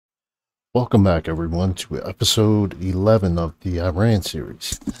Welcome back, everyone, to episode 11 of the Iran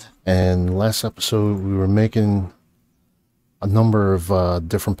series. And last episode, we were making a number of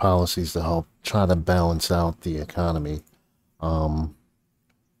different policies to help try to balance out the economy. Um,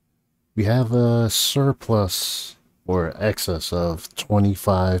 we have a surplus or excess of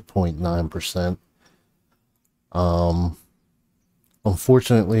 25.9%. Um,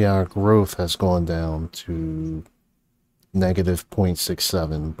 Unfortunately, our growth has gone down to negative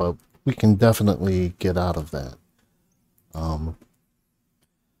 0.67, but we can definitely get out of that. Um,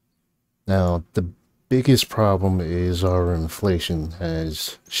 Now, the biggest problem is our inflation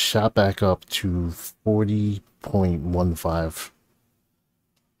has shot back up to 40.15.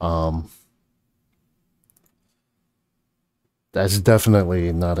 Um, that's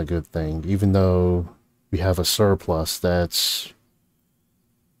definitely not a good thing. Even though we have a surplus, that's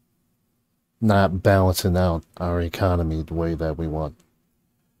not balancing out our economy the way that we want.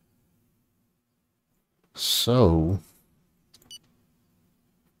 So,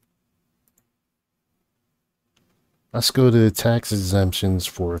 let's go to tax exemptions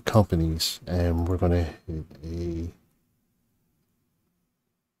for companies, and we're going to hit a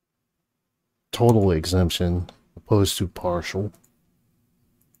total exemption opposed to partial.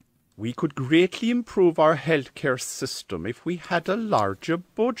 We could greatly improve our healthcare system if we had a larger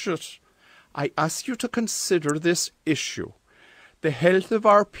budget. I ask you to consider this issue. The health of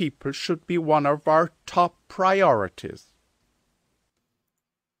our people should be one of our top priorities.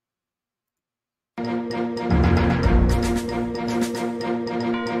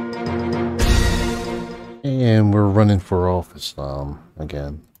 And we're running for office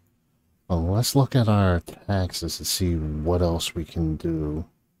again. Let's look at our taxes to see what else we can do.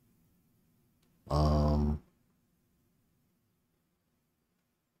 Um,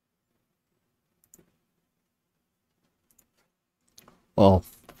 well,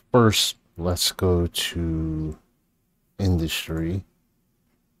 first, let's go to industry.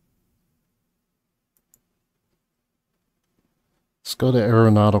 Let's go to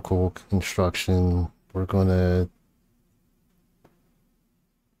aeronautical construction. We're going to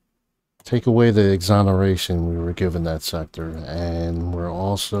take away the exoneration we were given that sector, and we're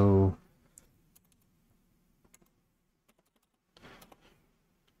also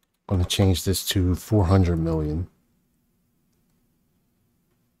going to change this to 400 million.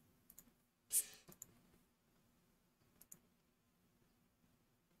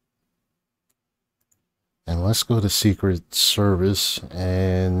 And let's go to Secret Service,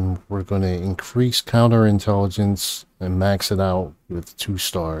 and we're going to increase counterintelligence and max it out with 2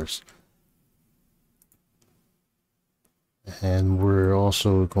 stars. And we're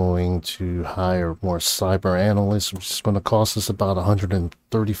also going to hire more cyber analysts, which is going to cost us about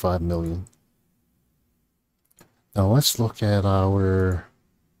 135 million. Now let's look at our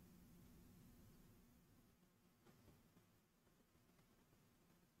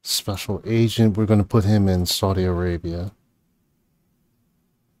special agent. We're going to put him in Saudi Arabia.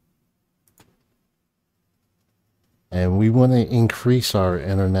 And we want to increase our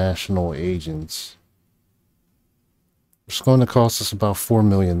international agents. It's going to cost us about $4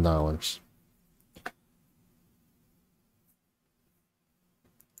 million.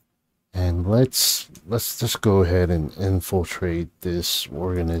 And let's just go ahead and infiltrate this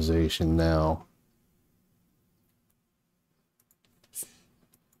organization now.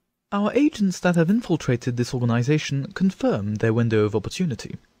 Our agents that have infiltrated this organization confirm their window of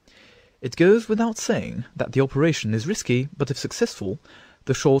opportunity. It goes without saying that the operation is risky, but if successful,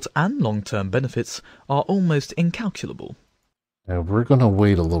 the short and long-term benefits are almost incalculable. And we're going to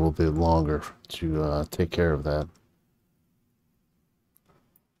wait a little bit longer to take care of that.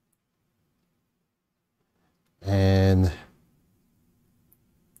 And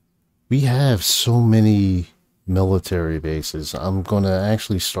we have so many military bases. I'm going to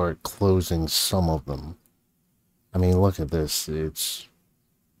actually start closing some of them. I mean, look at this. There's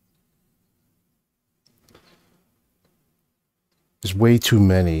way too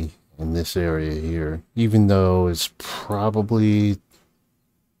many in this area here, even though it's probably,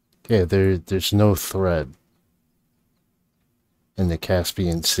 yeah, there's no threat in the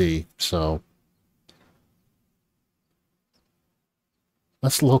Caspian Sea. So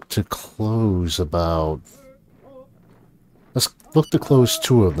let's look to close about, let's look to close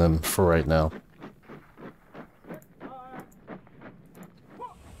 2 of them for right now.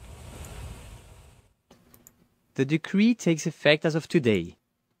 The decree takes effect as of today.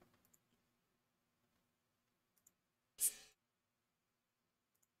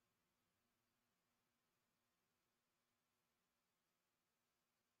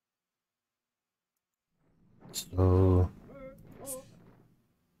 So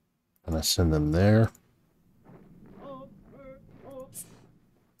And I send them there.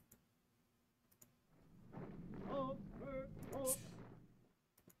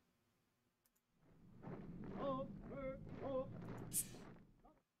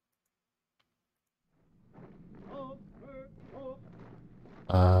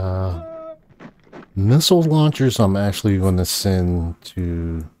 Missile launchers I'm actually going to send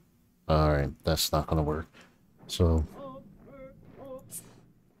to... Alright, that's not going to work. So,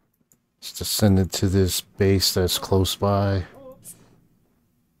 let's just send it to this base that's close by.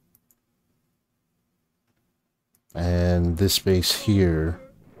 And this base here.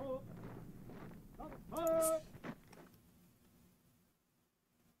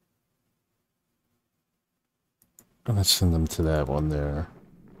 I'm going to send them to that one there.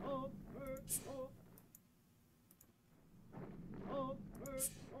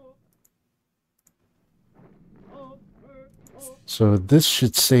 So this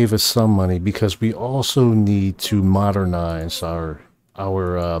should save us some money because we also need to modernize our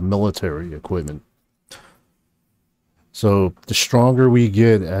military equipment. So the stronger we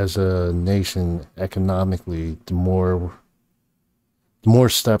get as a nation economically, the more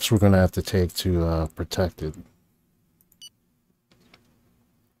steps we're going to have to take to protect it.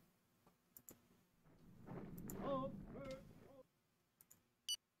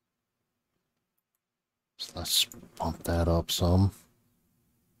 So let's bump that up some.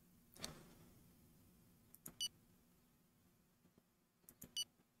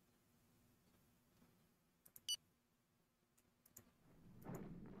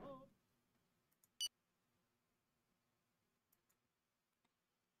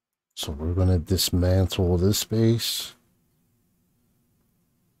 So we're going to dismantle this base.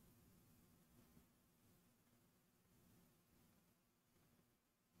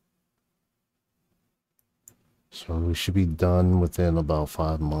 So we should be done within about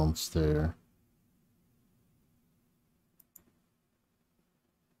 5 months there.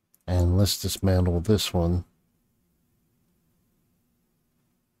 And let's dismantle this one.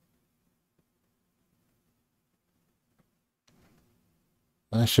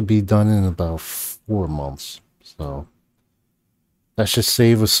 That should be done in about 4 months. So that should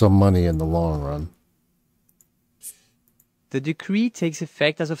save us some money in the long run. The decree takes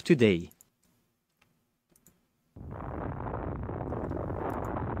effect as of today.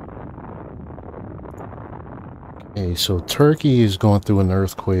 Okay, so Turkey is going through an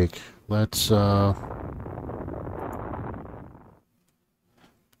earthquake. Let's because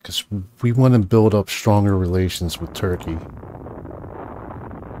we want to build up stronger relations with Turkey.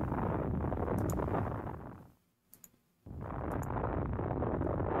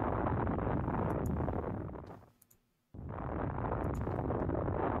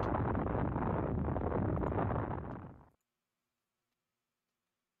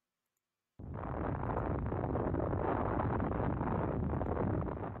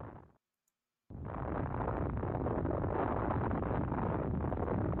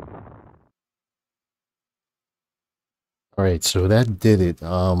 Alright, so that did it.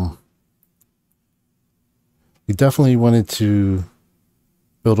 We definitely wanted to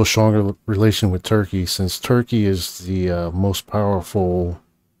build a stronger relation with Turkey since Turkey is the most powerful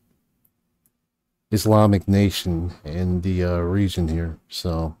Islamic nation in the region here.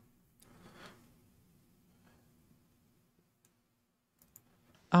 So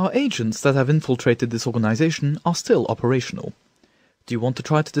Our agents that have infiltrated this organization are still operational. Do you want to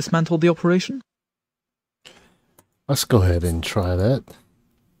try to dismantle the operation? let's go ahead and try that.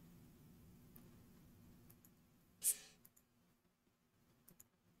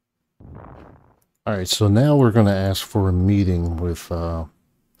 Alright, so now we're going to ask for a meeting with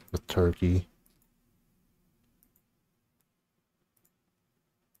Turkey.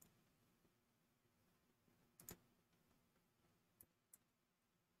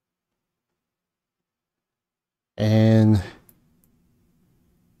 And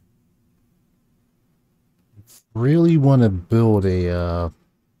really want to build a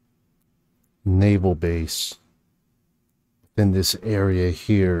naval base in this area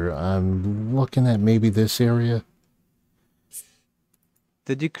here. I'm looking at maybe this area.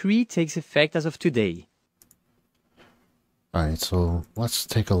 The decree takes effect as of today. Alright, so let's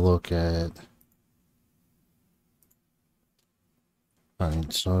take a look at...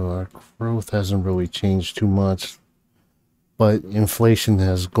 Alright, so our growth hasn't really changed too much, but inflation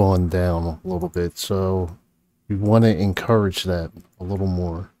has gone down a little bit, so we want to encourage that a little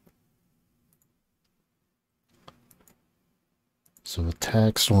more. So the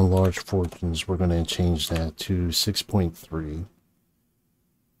tax on large fortunes, we're going to change that to 6.3.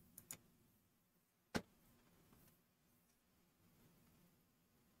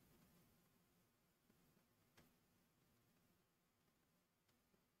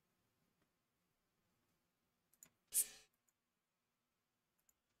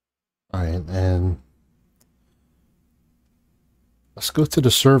 Alright, and let's go to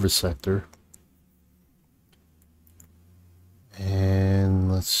the service sector.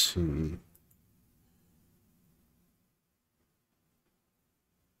 And let's see.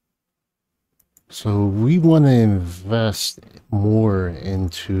 So we want to invest more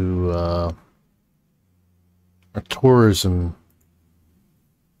into our tourism.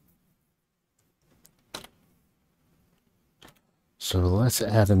 So let's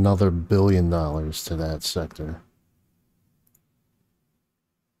add another $1 billion to that sector.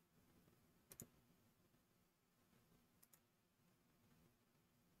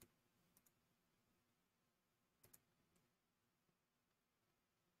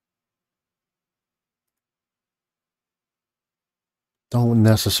 Don't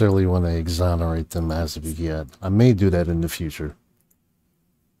necessarily want to exonerate them as of yet. I may do that in the future.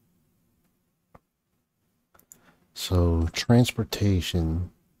 So,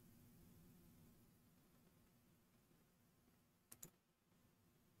 transportation.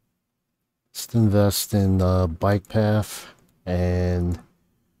 Let's invest in bike path, and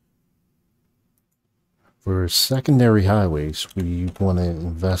for secondary highways, we want to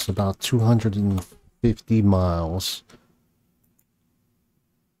invest about 250 miles.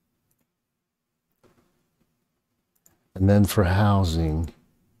 And then for housing,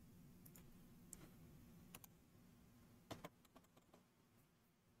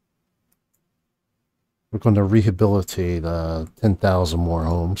 we're going to rehabilitate 10,000 more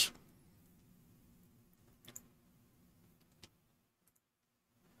homes.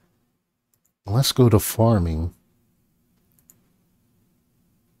 Let's go to farming.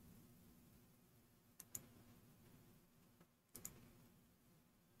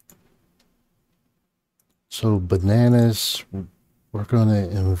 So bananas, we're going to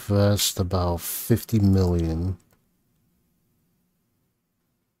invest about 50 million.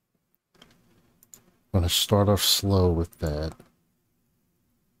 Going to start off slow with that.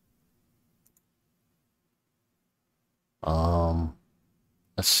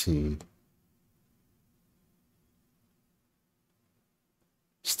 Let's see.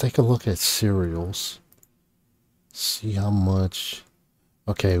 Let's take a look at cereals. See how much.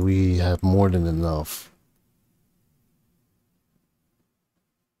 Okay, we have more than enough.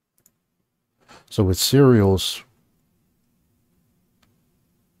 So with cereals,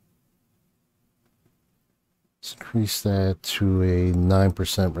 let's increase that to a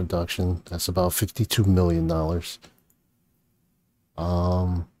 9% reduction. That's about $52 million.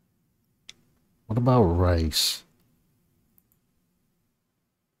 What about rice?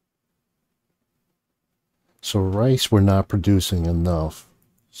 So rice, we're not producing enough.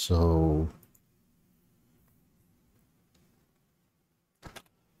 So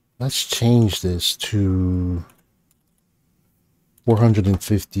let's change this to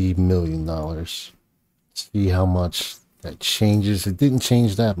 $450 million. See how much that changes. It didn't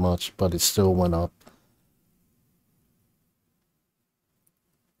change that much, but it still went up.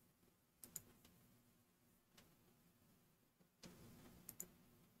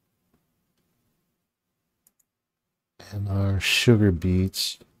 And our sugar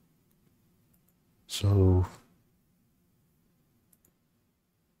beets. So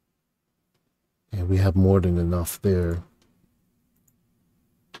yeah, we have more than enough there.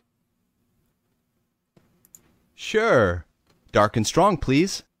 Sure. Dark and strong,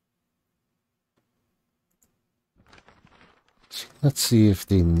 please. Let's see if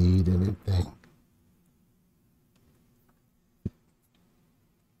they need anything.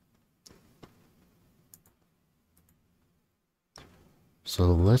 So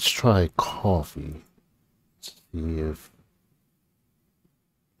let's try coffee. See if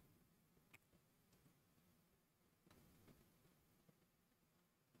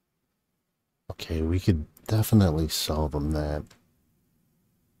okay, we could definitely sell them that.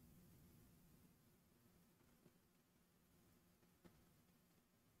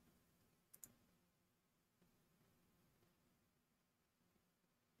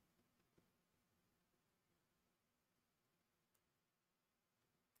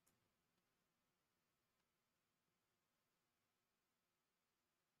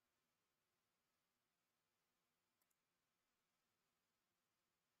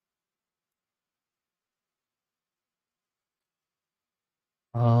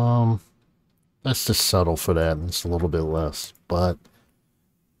 Let's just settle for that. It's a little bit less, but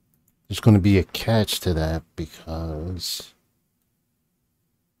there's going to be a catch to that because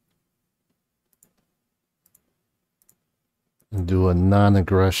do a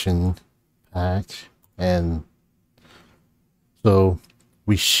non-aggression pact, and so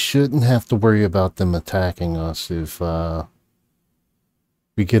we shouldn't have to worry about them attacking us if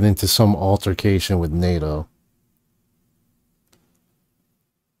we we get into some altercation with NATO.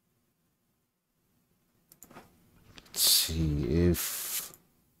 Let's see if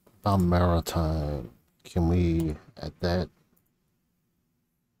about maritime. Can we add that?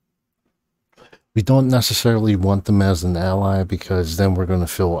 We don't necessarily want them as an ally because then we're going to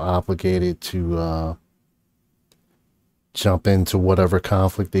feel obligated to jump into whatever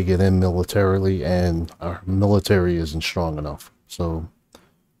conflict they get in militarily, and our military isn't strong enough. So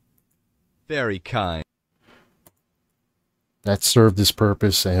Very kind. that served its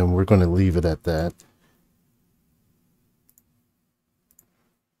purpose, and we're going to leave it at that.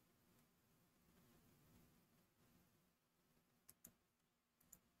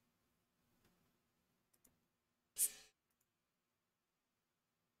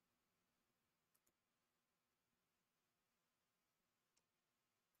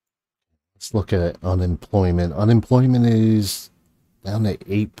 Let's look at unemployment. Unemployment is down to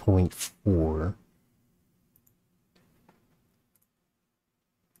 8.4.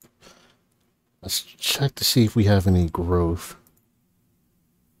 Let's check to see if we have any growth.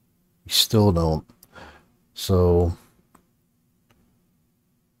 We still don't. So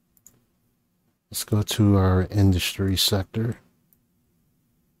let's go to our industry sector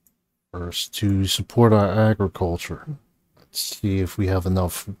first to support our agriculture. Let's see if we have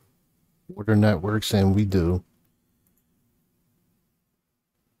enough water networks, and we do.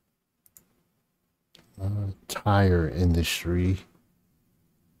 Tire industry.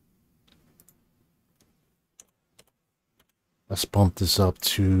 Let's bump this up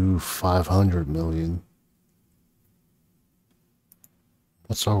to 500 million.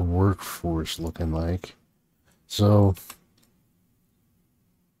 What's our workforce looking like? So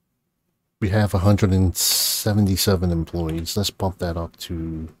we have 177 employees. Let's bump that up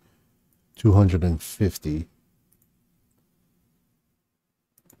to 250.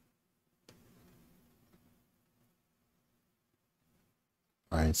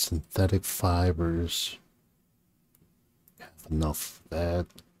 All right, synthetic fibers. Have enough of that.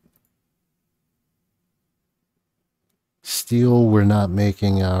 Steel, we're not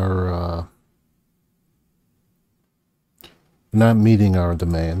making our not meeting our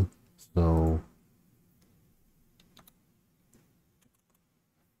demand, so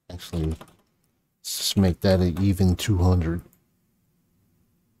actually let's just make that an even 200.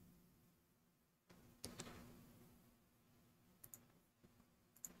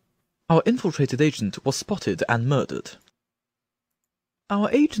 Our infiltrated agent was spotted and murdered. Our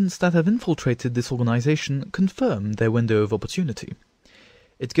agents that have infiltrated this organization confirm their window of opportunity.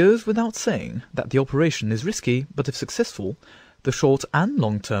 It goes without saying that the operation is risky, but if successful, the short and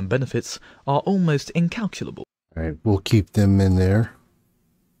long-term benefits are almost incalculable. All right, we'll keep them in there.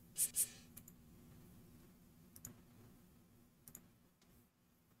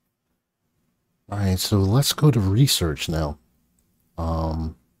 All right, so let's go to research now.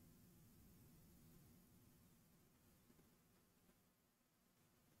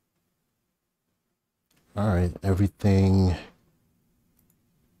 All right, everything.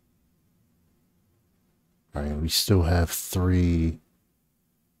 All right, we still have three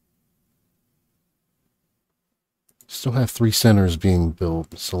centers being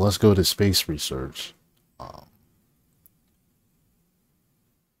built. So let's go to space research.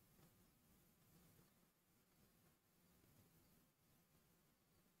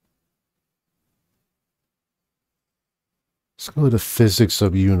 Let's go to physics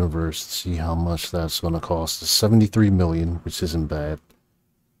of universe to see how much that's going to cost. It's 73 million, which isn't bad.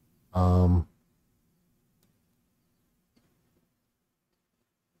 Let's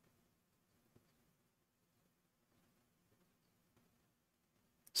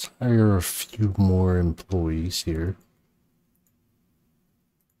hire a few more employees here.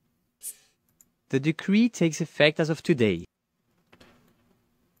 The decree takes effect as of today.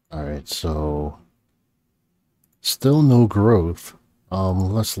 All right, so still no growth.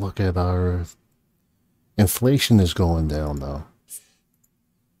 Let's look at our inflation is going down though.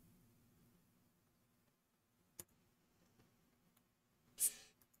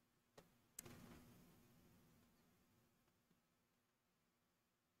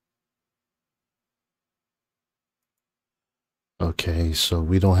 Okay, so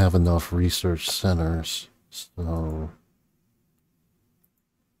we don't have enough research centers, so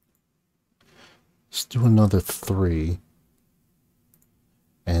let's do another 3.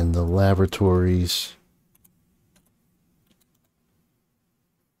 And the laboratories.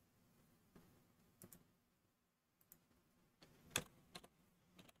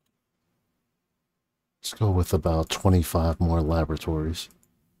 Let's go with about 25 more laboratories.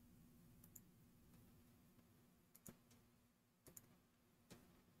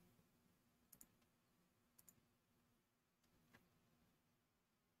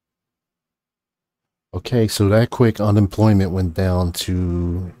 Okay, so that quick unemployment went down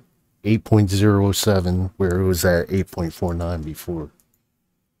to 8.07, where it was at 8.49 before.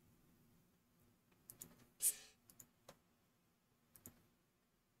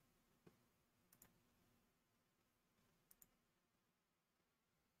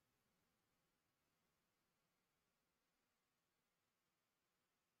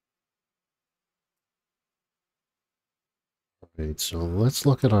 Right, so let's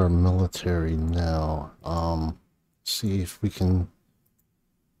look at our military now. See if we can.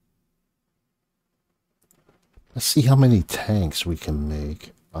 Let's see how many tanks we can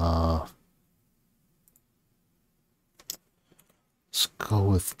make. Let's go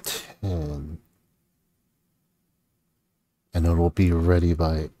with 10. And it'll be ready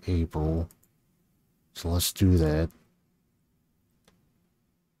by April. So let's do that.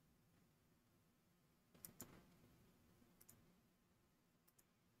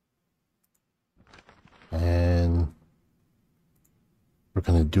 And we're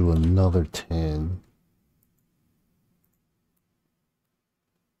going to do another 10.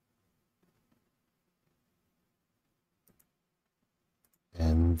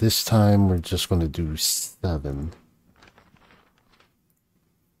 And this time we're just going to do 7.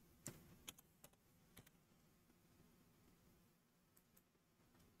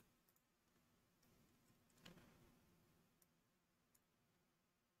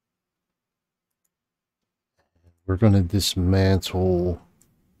 We're going to dismantle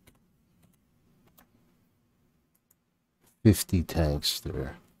 50 tanks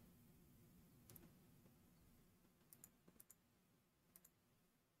there.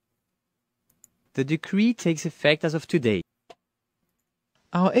 The decree takes effect as of today.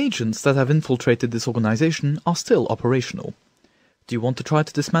 Our agents that have infiltrated this organization are still operational. Do you want to try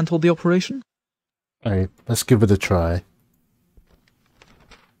to dismantle the operation? Alright, let's give it a try.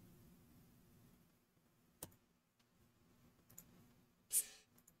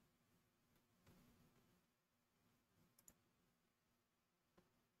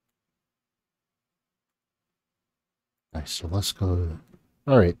 Alright, so let's go.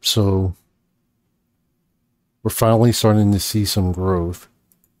 Alright, so we're finally starting to see some growth.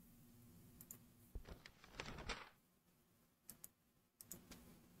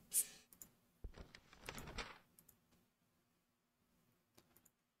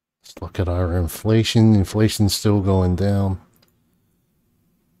 Let's look at our inflation. Inflation's still going down.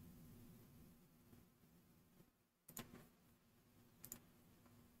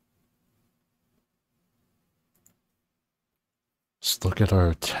 Let's look at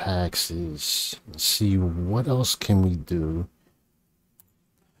our taxes and see what else can we do.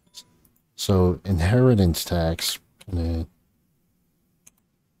 So inheritance tax,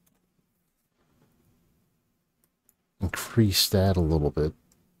 increase that a little bit.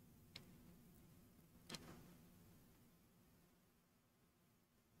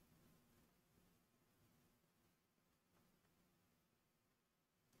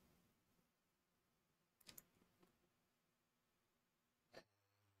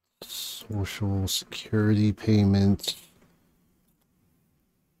 Social security payments.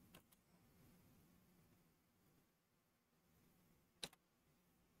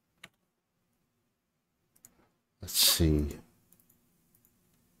 Let's see.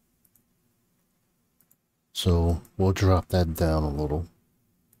 So we'll drop that down a little.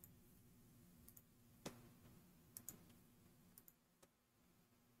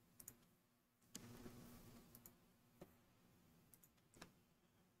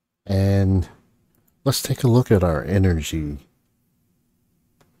 And let's take a look at our energy.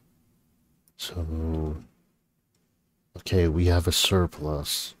 So, okay, we have a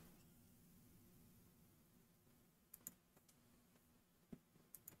surplus.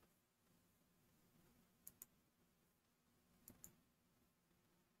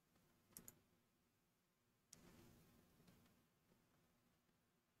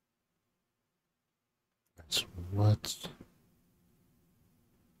 So what?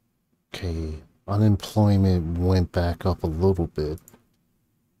 Okay, unemployment went back up a little bit.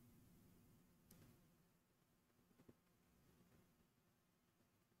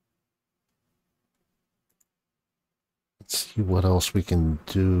 Let's see what else we can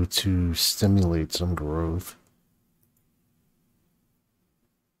do to stimulate some growth.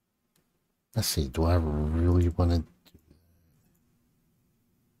 Let's see, do I really want to?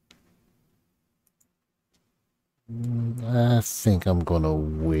 I think I'm going to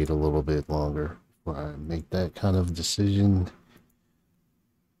wait a little bit longer before I make that kind of decision.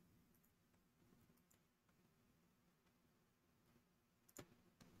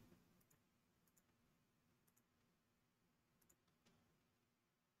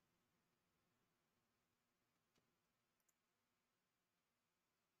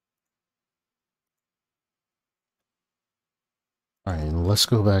 All right, let's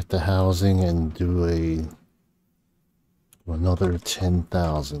go back to housing and do another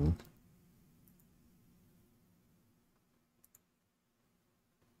 10,000.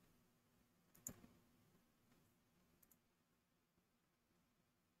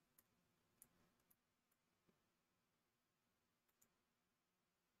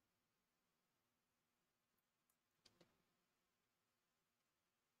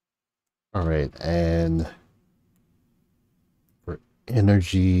 All right, and for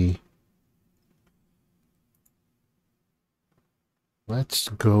energy, let's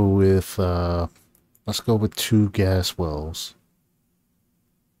go with 2 gas wells.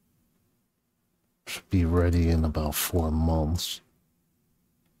 Should be ready in about 4 months.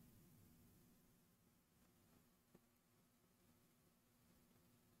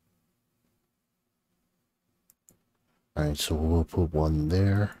 All right, so we'll put one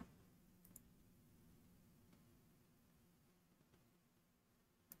there.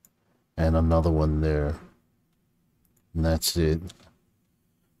 And another one there. And that's it.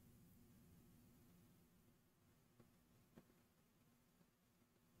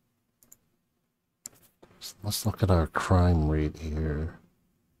 So let's look at our crime rate here.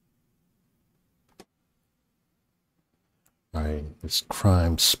 Alright, is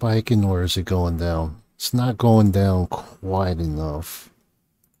crime spiking or is it going down? It's not going down quite enough.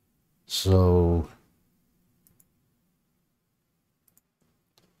 So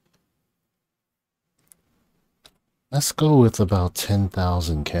let's go with about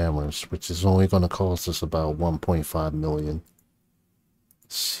 10,000 cameras, which is only going to cost us about 1.5 million.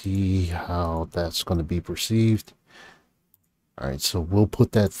 See how that's going to be perceived. Alright, so we'll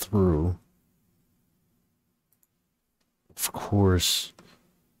put that through. Of course,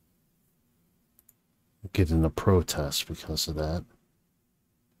 getting a protest because of that.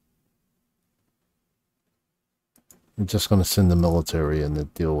 I'm just going to send the military in to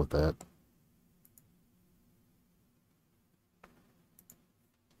deal with that.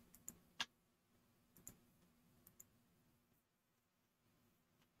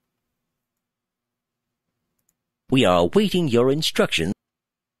 We are awaiting your instructions.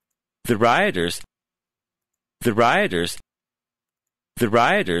 The rioters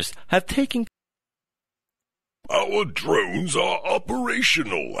have taken. Our drones are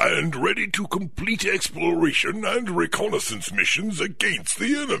operational and ready to complete exploration and reconnaissance missions against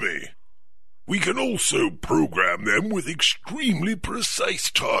the enemy. We can also program them with extremely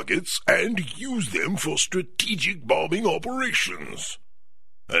precise targets and use them for strategic bombing operations.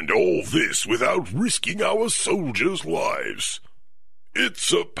 And all this without risking our soldiers' lives.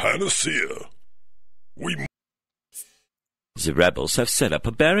 It's a panacea. The rebels have set up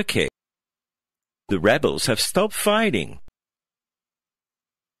a barricade. The rebels have stopped fighting.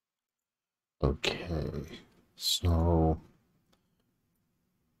 Okay, so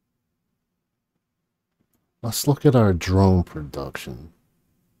let's look at our drone production.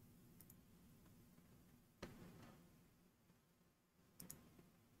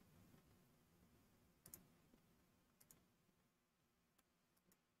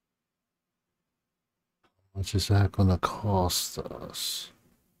 How much is that going to cost us?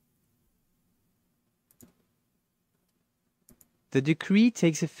 The decree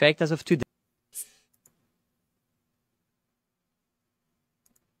takes effect as of today.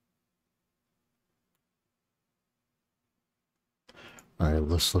 All right,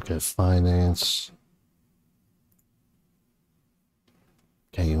 let's look at finance.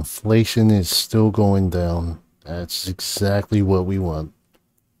 Okay, inflation is still going down. That's exactly what we want.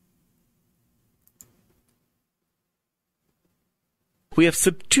 We have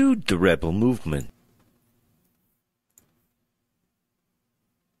subdued the rebel movement.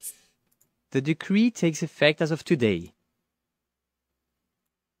 The decree takes effect as of today.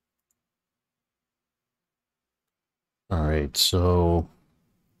 All right, so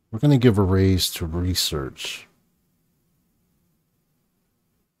we're going to give a raise to research.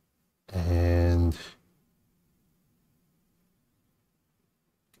 And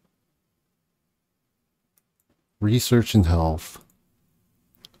research and health.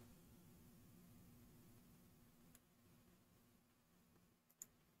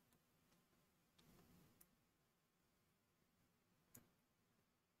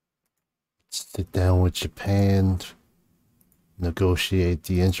 Sit down with Japan, negotiate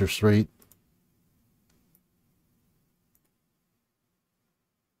the interest rate.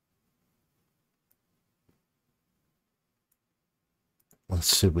 Let's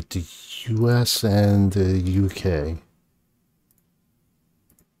sit with the US and the UK.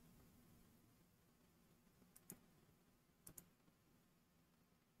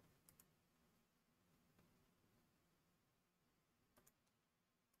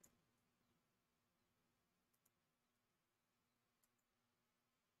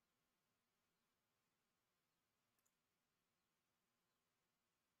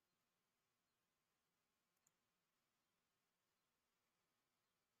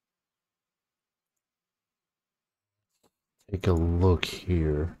 take a look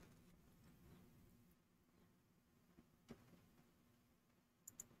here.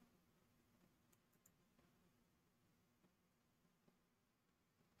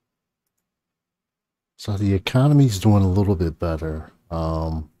 So the economy's doing a little bit better.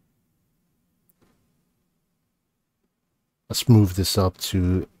 Let's move this up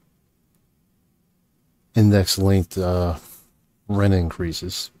to index-linked rent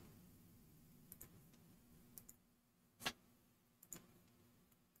increases.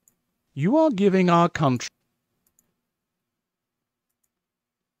 You are giving our country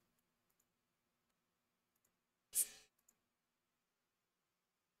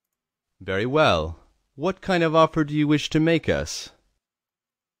Very well. What kind of offer do you wish to make us?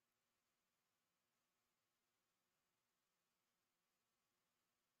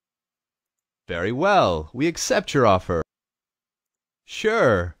 Very well. We accept your offer.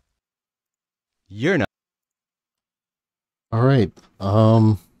 Sure. You're not. All right.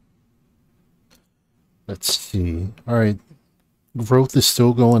 Let's see. All right. Growth is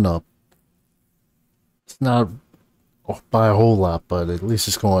still going up. It's not by a whole lot, but at least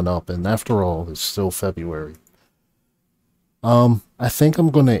it's going up. And after all, it's still February. I think I'm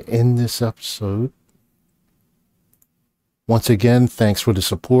going to end this episode. Once again, thanks for the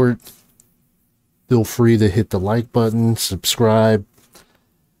support. Feel free to hit the like button, subscribe,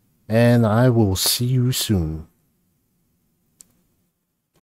 and I will see you soon.